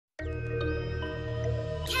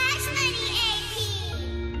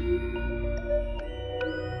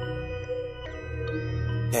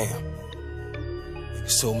Damn.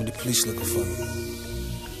 Niggas told me the police looking for me.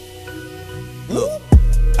 Look,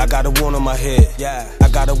 I got a warrant on my head. Yeah. I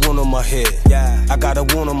got a warrant on my head. Yeah. I got a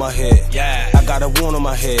warrant on my head. Yeah. I got a warrant on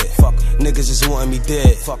my head. Fuck. Niggas is wanting me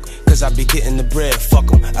dead. Fuck. Cause I be getting the bread.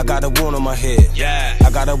 Fuck 'em. I got a warrant on my head. Yeah. I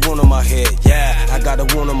got a warrant on my head. Yeah. I got a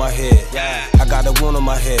warrant on my head. Yeah. I got a warrant on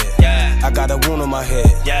my head. Yeah. I got a warrant on my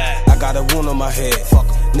head. Yeah. I got a warrant on my head. Fuck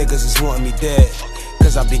 'em. Niggas is wanting me dead.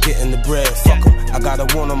 Cause I be getting the bread. Fuck 'em. I got a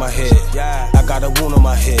warrant on my head. Yeah. I got a warrant on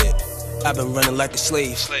my head. I've been running like a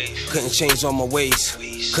slave. Couldn't change all my ways.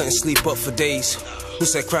 Couldn't sleep up for days. Who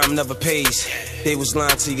said crime never pays? They was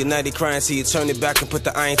lying to you, now they crying to you. Turn it back and put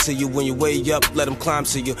the iron to you. When you way up, let them climb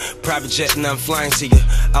to you. Private jet and I'm flying to you.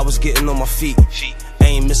 I was getting on my feet. I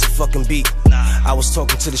ain't miss a fucking beat. I was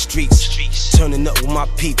talking to the streets, turning up with my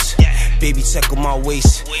peeps. Baby tech on my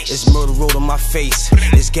waist, it's murder road on my face.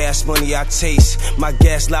 It's gas money I taste, my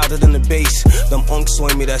gas louder than the bass. Them unks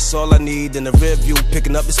on me, that's all I need. In the rear view,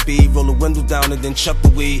 picking up the speed. Roll the window down and then chuck the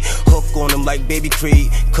weed. Hook on them like Baby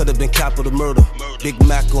Creed, could've been capital murder. Big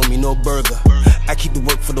Mac on me, no burger. I keep the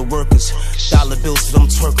work for the workers, dollar bills for them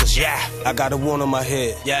twerkers. Yeah, I got a warrant on my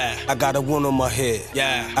head. Yeah, I got a warrant on my head.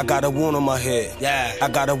 Yeah, I got a warrant on my head. Yeah, I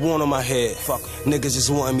got a warrant on my head. Fuck, niggas is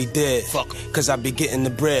wanting me dead. Fuck, cause I be getting the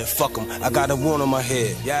bread. Fuck 'em. I got a warrant on my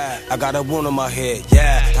head. Yeah, I got a warrant on my head.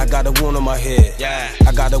 Yeah, I got a warrant on my head. Yeah,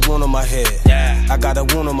 I got a warrant on my head. Yeah, I got a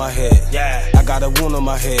warrant on my head. Yeah, I got a warrant on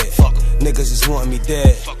my head. Fuck, niggas is wanting me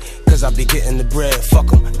dead. Cause I be getting the bread.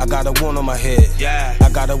 Fuck 'em. I got a warrant on my head. Yeah, I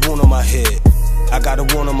got a warrant on my head. I got a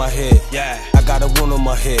warrant on my head. Yeah, I got a warrant on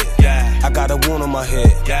my head. Yeah, I got a warrant on my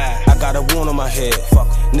head. Yeah, I got a warrant on my head. Fuck,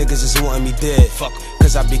 niggas is wanting me dead. Fuck,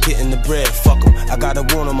 cause I be getting the bread. Fuck 'em. I got a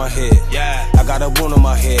warrant on my head. Yeah, I got a warrant on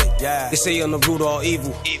my head. Yeah, they say I'm the root of all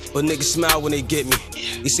evil, but niggas smile when they get me.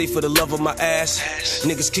 They say for the love of my ass,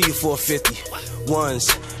 niggas kill you for a 50.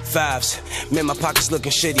 Ones, fives, man, my pockets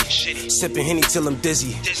looking shitty. Sipping Henny till I'm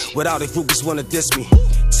dizzy. Without it, groupies wanna diss me.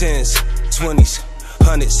 Tens, 20s,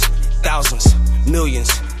 hundreds, thousands,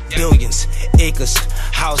 millions, billions, acres,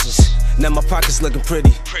 houses. Now my pockets looking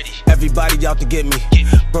pretty. Everybody out to get me.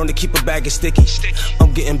 Burn to keep a bag of sticky.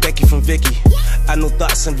 I'm getting Becky from Vicky. I know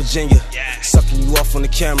thoughts in Virginia. Sucking you off on the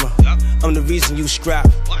camera. I'm the reason you scrap.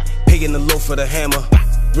 Paying the low for the hammer.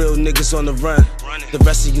 Real niggas on the run. The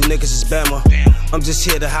rest of you niggas is Bama. I'm just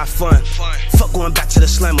here to have fun. Fuck going back to the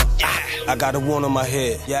slammer. I got a warrant on my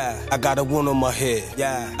head. Yeah, I got a warrant on my head.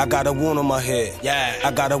 Yeah, I got a warrant on my head. Yeah,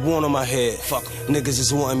 I got a warrant on my head. Fuck, niggas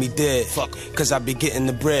is wanting me dead. Fuck, cause I be getting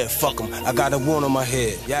the bread. Fuck 'em. I got a warrant on my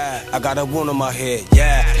head. Yeah, I got a warrant on my head.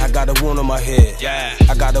 Yeah, I got a warrant on my head. Yeah,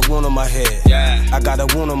 I got a warrant on my head. Yeah, I got a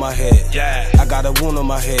warrant on my head. Yeah, I got a warrant on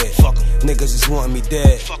my head. Fuck 'em. Niggas is wanting me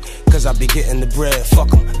dead. Fuck, cause I be getting the bread.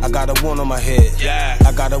 Fuck 'em. I got a warrant on my head. Yeah,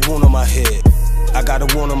 I got a warrant on my head. I got a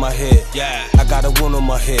warrant on my head. Yeah, I got a warrant on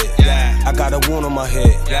my head. Yeah, I got a warrant on my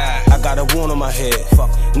head. Yeah, I got a warrant on my head. Fuck,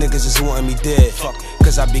 niggas is wanting me dead. Fuck,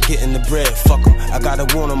 cause I be getting the bread. Fuck 'em. I got a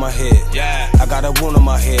warrant on my head. Yeah, I got a warrant on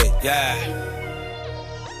my head. Yeah.